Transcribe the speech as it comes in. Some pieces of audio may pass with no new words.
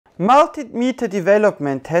Multimeter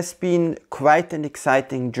development has been quite an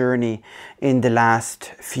exciting journey in the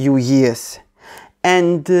last few years.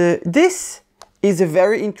 And this is a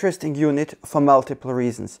very interesting unit for multiple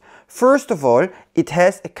reasons. First of all, it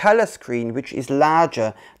has a color screen which is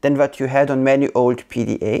larger than what you had on many old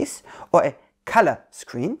PDAs, or a color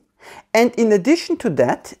screen. And in addition to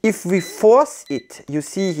that, if we force it, you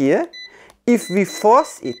see here, if we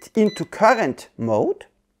force it into current mode,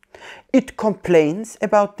 it complains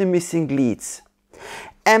about the missing leads.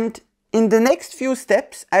 And in the next few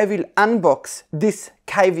steps, I will unbox this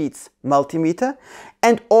Kaiweets multimeter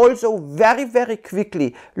and also very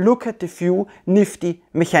quickly look at a few nifty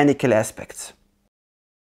mechanical aspects.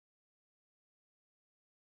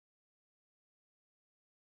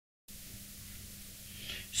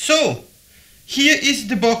 So, here is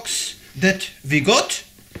the box that we got.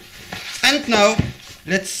 And now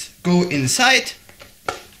let's go inside.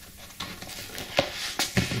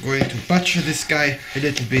 I'm going to butcher this guy a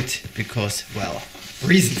little bit because, well,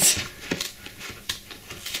 reasons.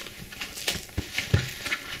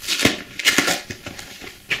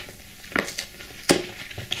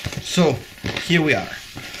 So, here we are.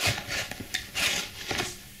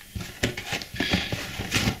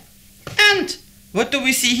 And what do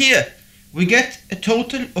we see here? We get a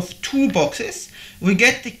total of 2 boxes. We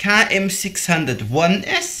get the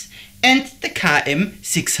KM601s and the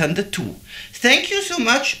KM602. Thank you so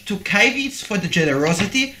much to Kaiweets for the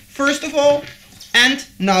generosity, first of all, and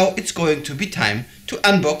now it's going to be time to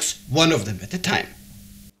unbox one of them at a time.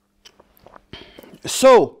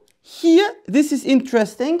 So, here, this is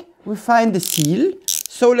interesting, we find the seal.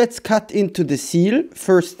 So let's cut into the seal,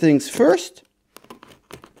 first things first.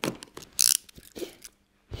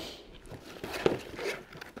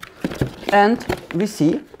 And we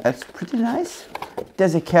see, that's pretty nice.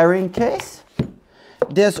 There's a carrying case.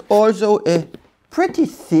 There's also a pretty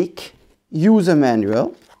thick user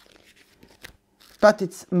manual, but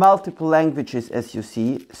it's multiple languages as you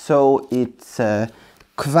see, so it's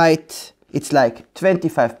it's like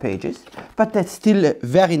 25 pages, but that's still a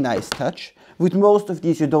very nice touch. With most of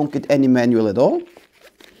these you don't get any manual at all.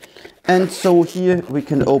 And so here we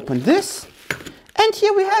can open this, and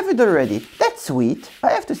here we have it already. That's sweet. I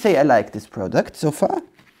have to say I like this product so far.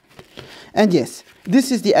 And yes, this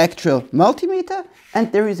is the actual multimeter,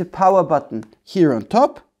 and there is a power button here on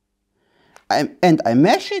top. And I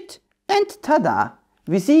mesh it, and tada!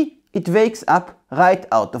 We see it wakes up right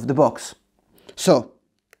out of the box. So,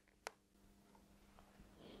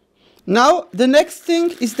 now the next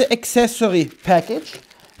thing is the accessory package,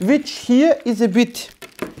 which here is a bit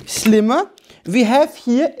slimmer. We have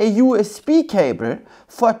here a USB cable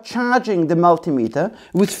for charging the multimeter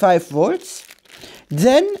with 5 volts.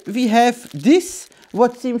 Then we have this,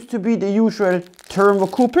 what seems to be the usual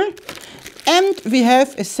thermocouple. And we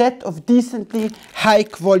have a set of decently high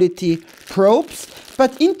quality probes.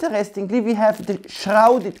 But interestingly, we have the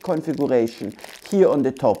shrouded configuration here on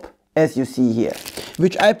the top, as you see here,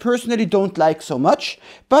 which I personally don't like so much.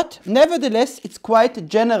 But nevertheless, it's quite a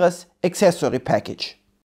generous accessory package.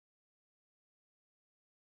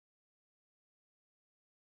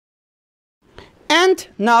 And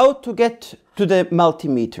now to get to the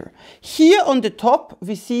multimeter. Here on the top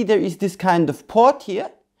we see there is this kind of port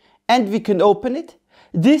here, and we can open it.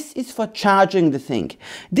 This is for charging the thing.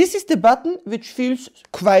 This is the button which feels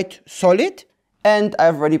quite solid, and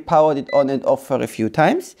I've already powered it on and off for a few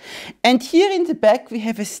times. And here in the back we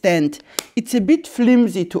have a stand. It's a bit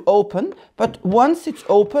flimsy to open, but once it's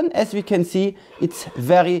open, as we can see, it's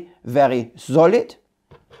very solid.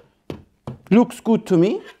 Looks good to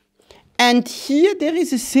me. And here there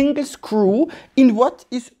is a single screw in what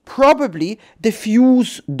is probably the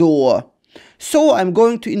fuse door. So I'm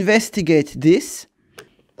going to investigate this.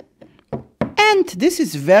 And this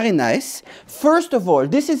is very nice. First of all,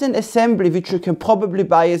 this is an assembly which you can probably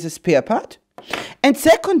buy as a spare part. And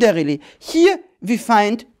secondarily, here we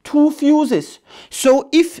find 2 fuses. So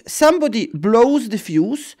if somebody blows the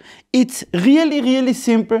fuse, it's really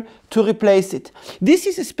simple to replace it. This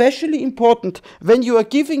is especially important when you are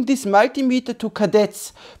giving this multimeter to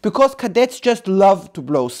cadets, because cadets just love to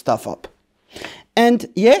blow stuff up. And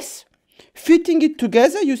yes, fitting it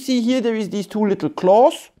together, you see here there is these 2 little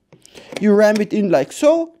claws. You ram it in like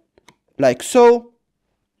so,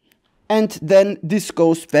 and then this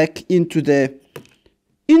goes back into the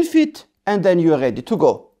infit, and then you are ready to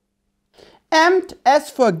go. And as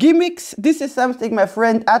for gimmicks, this is something my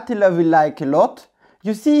friend Attila will like a lot.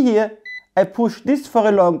 You see here, I push this for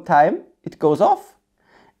a long time, it goes off,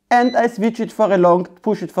 and I push it for a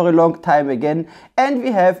long time again, and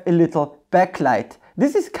we have a little backlight.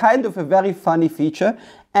 This is kind of a very funny feature,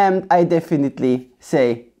 and I definitely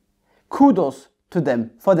say kudos to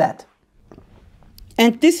them for that.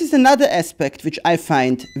 And this is another aspect which I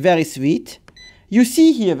find very sweet. You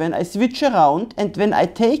see here when I switch around and when I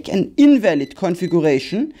take an invalid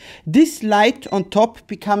configuration, this light on top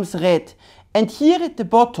becomes red. And here at the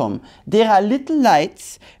bottom, there are little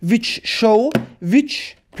lights which show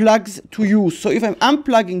which plugs to use. So if I'm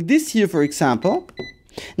unplugging this here, for example,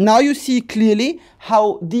 now you see clearly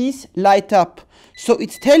how these light up. So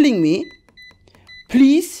it's telling me,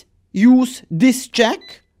 please use this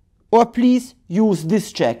jack or please use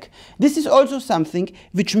this jack. This is also something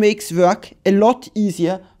which makes work a lot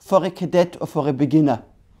easier for a cadet or for a beginner.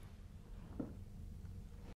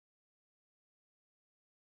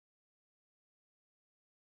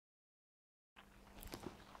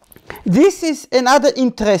 This is another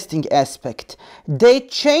interesting aspect. They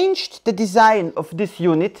changed the design of this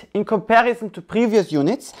unit in comparison to previous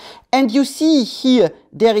units, and you see here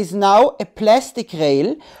there is now a plastic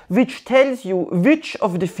rail which tells you which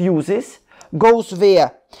of the fuses goes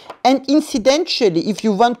where. And incidentally, if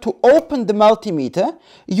you want to open the multimeter,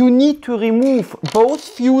 you need to remove both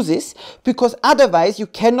fuses because otherwise you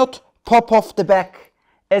cannot pop off the back,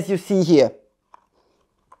 as you see here.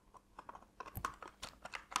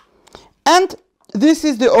 And this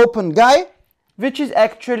is the open guy, which is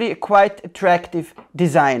actually a quite attractive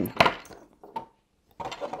design.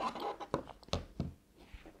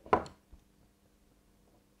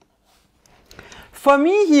 For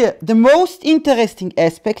me here, the most interesting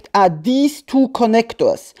aspect are these two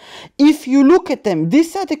connectors. If you look at them,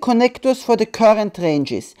 these are the connectors for the current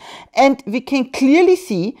ranges. And we can clearly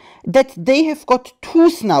see that they have got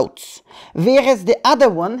two snouts, whereas the other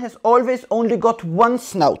one has always only got one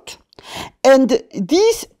snout. And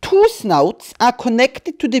these two snouts are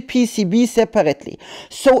connected to the PCB separately.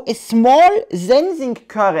 So a small sensing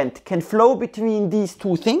current can flow between these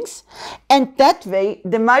two things, and that way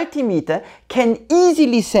the multimeter can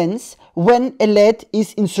easily sense when a LED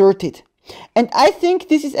is inserted. And I think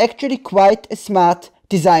this is actually quite a smart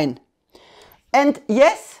design. And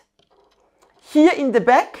yes, here in the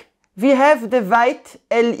back we have the white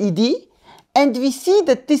LED. And we see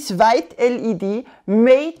that this white LED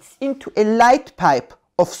mates into a light pipe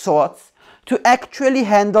of sorts to actually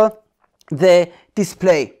handle the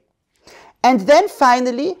display. And then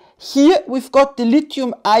finally, here we've got the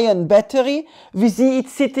lithium-ion battery. We see it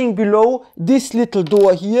sitting below this little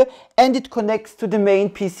door here, and it connects to the main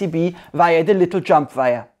PCB via the little jump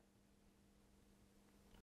wire.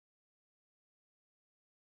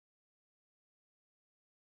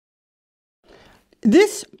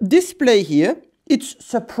 This display here, it's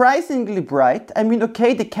surprisingly bright. I mean,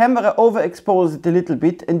 okay, the camera overexposes it a little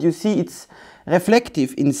bit and you see it's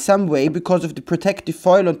reflective in some way because of the protective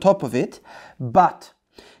foil on top of it, but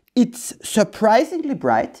it's surprisingly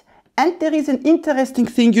bright. And there is an interesting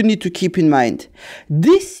thing you need to keep in mind.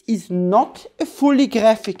 This is not a fully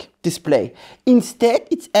graphic display. Instead,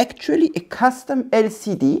 it's actually a custom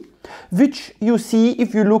LCD, which you see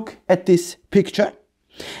if you look at this picture.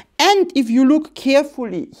 And if you look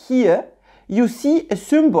carefully here, you see a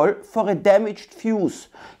symbol for a damaged fuse.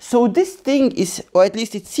 So this thing is, or at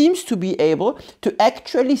least it seems to be able to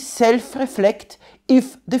actually self-reflect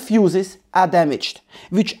if the fuses are damaged,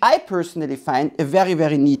 which I personally find a very,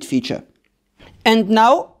 very neat feature. And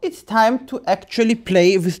now it's time to actually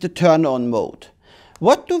play with the turn-on mode.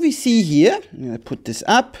 What do we see here? I'm going to put this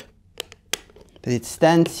up, that it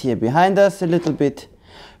stands here behind us a little bit.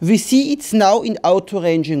 We see it's now in auto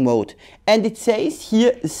ranging mode, and it says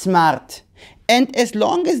here smart. And as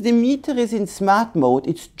long as the meter is in smart mode,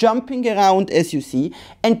 it's jumping around, as you see,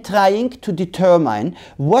 and trying to determine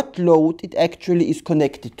what load it actually is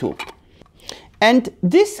connected to. And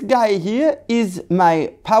this guy here is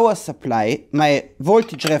my power supply, my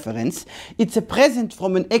voltage reference. It's a present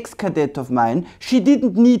from an ex-cadet of mine. She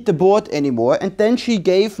didn't need the board anymore, and then she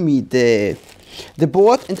gave me the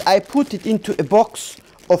board, and I put it into a box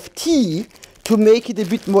of tea to make it a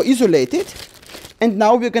bit more isolated. And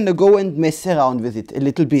now we're going to go and mess around with it a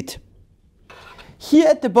little bit. Here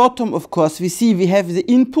at the bottom, of course, we see we have the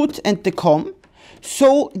input and the COM.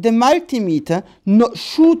 So the multimeter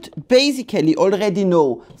should basically already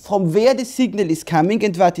know from where the signal is coming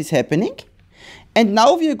and what is happening. And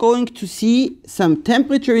now we are going to see some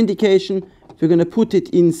temperature indication. We're going to put it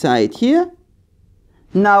inside here.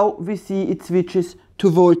 Now we see it switches to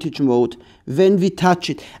voltage mode when we touch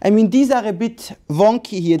it. I mean, these are a bit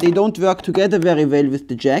wonky here. They don't work together very well with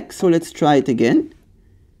the jack. So let's try it again.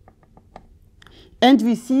 And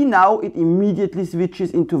we see now it immediately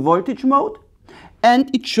switches into voltage mode.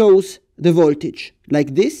 And it shows the voltage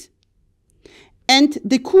like this. And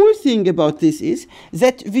the cool thing about this is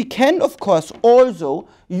that we can, of course, also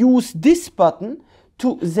use this button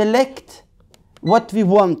to select what we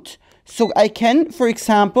want. So I can, for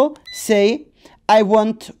example, say I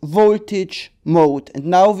want voltage mode. And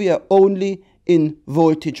now we are only in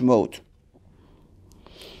voltage mode.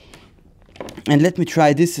 And let me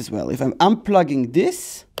try this as well. If I'm unplugging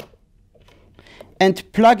this and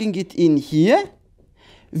plugging it in here,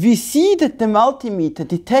 we see that the multimeter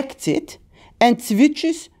detects it and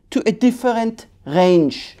switches to a different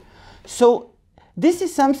range. So this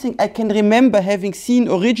is something I can remember having seen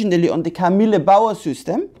originally on the Camille Bauer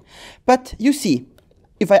system. But you see,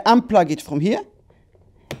 if I unplug it from here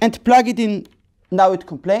and plug it in, now it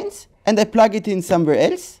complains, and I plug it in somewhere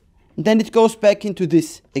else, then it goes back into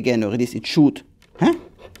this again, or it should. Huh?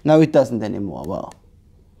 Now it doesn't anymore. Well.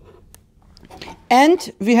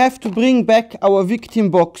 And we have to bring back our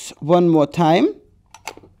victim box one more time.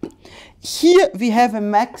 Here we have a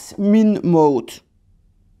max-min mode.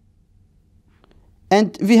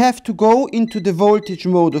 And we have to go into the voltage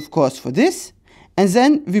mode, of course, for this. And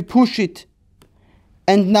then we push it.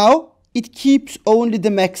 And now it keeps only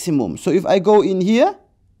the maximum. So if I go in here,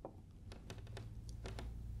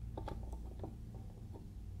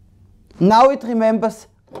 now it remembers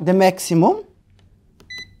the maximum.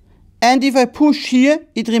 And if I push here,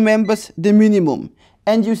 it remembers the minimum.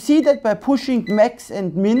 And you see that by pushing max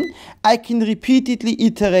and min, I can repeatedly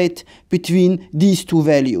iterate between these two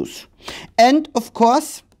values. And of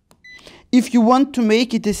course, if you want to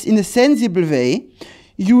make it in a sensible way,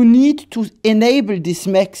 you need to enable this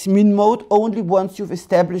max min mode only once you've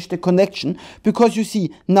established the connection, because you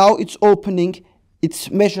see now it's opening, it's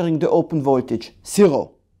measuring the open voltage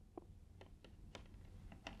 0.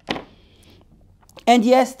 And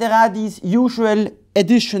yes, there are these usual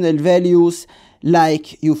additional values,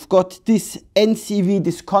 like you've got this NCV,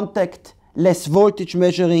 this contact-less voltage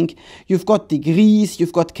measuring, you've got degrees,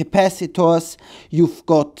 you've got capacitors, you've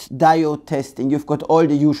got diode testing, you've got all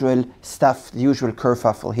the usual stuff, the usual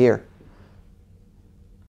kerfuffle here.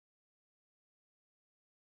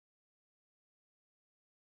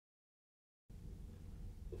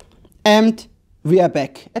 And we are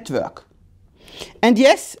back at work. And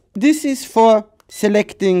yes, this is for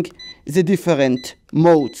selecting the different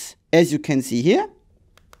modes, as you can see here.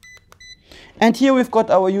 And here we've got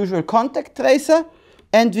our usual contact tracer,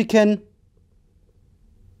 and we can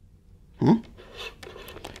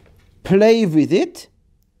play with it.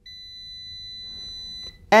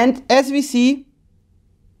 And as we see,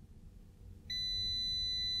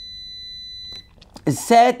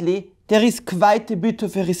 sadly, there is quite a bit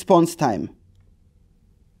of a response time.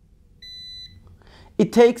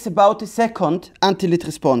 It takes about a second until it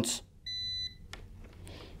responds.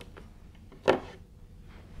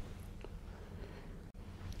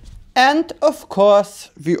 And of course,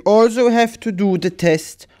 we also have to do the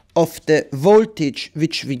test of the voltage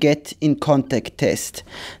which we get in contact test.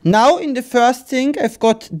 Now in the first thing, I've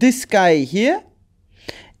got this guy here,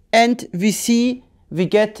 and we see we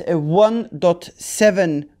get a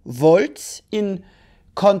 1.7 volts in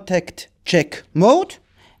contact check mode.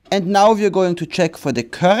 And now we're going to check for the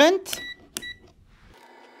current.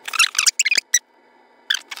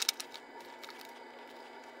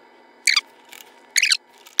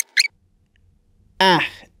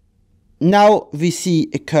 Now we see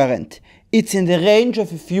a current. It's in the range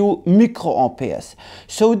of a few microamperes.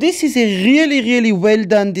 So this is a really well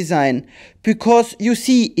done design, because you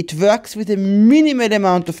see it works with a minimal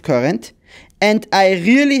amount of current, and I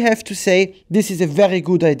really have to say this is a very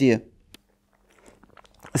good idea.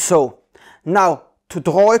 So now to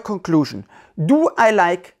draw a conclusion, do I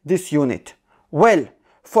like this unit? Well,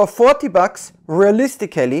 for 40 bucks,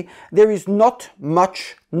 realistically, there is not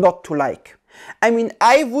much not to like. I mean,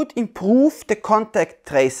 I would improve the contact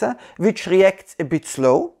tracer, which reacts a bit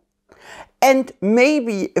slow, and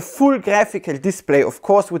maybe a full graphical display, of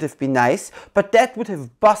course, would have been nice, but that would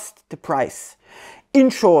have buzzed the price. In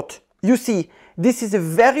short, you see, this is a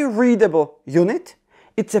very readable unit.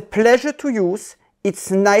 It's a pleasure to use.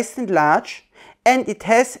 It's nice and large, and it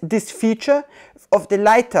has this feature of the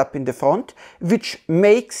light up in the front, which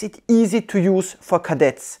makes it easy to use for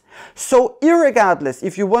cadets. So irregardless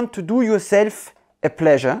if you want to do yourself a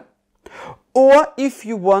pleasure, or if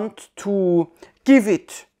you want to give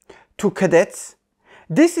it to cadets,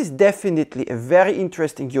 this is definitely a very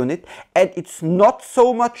interesting unit, and it's not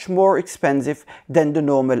so much more expensive than the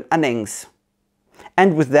normal Anengs.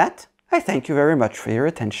 And with that, I thank you very much for your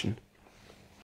attention.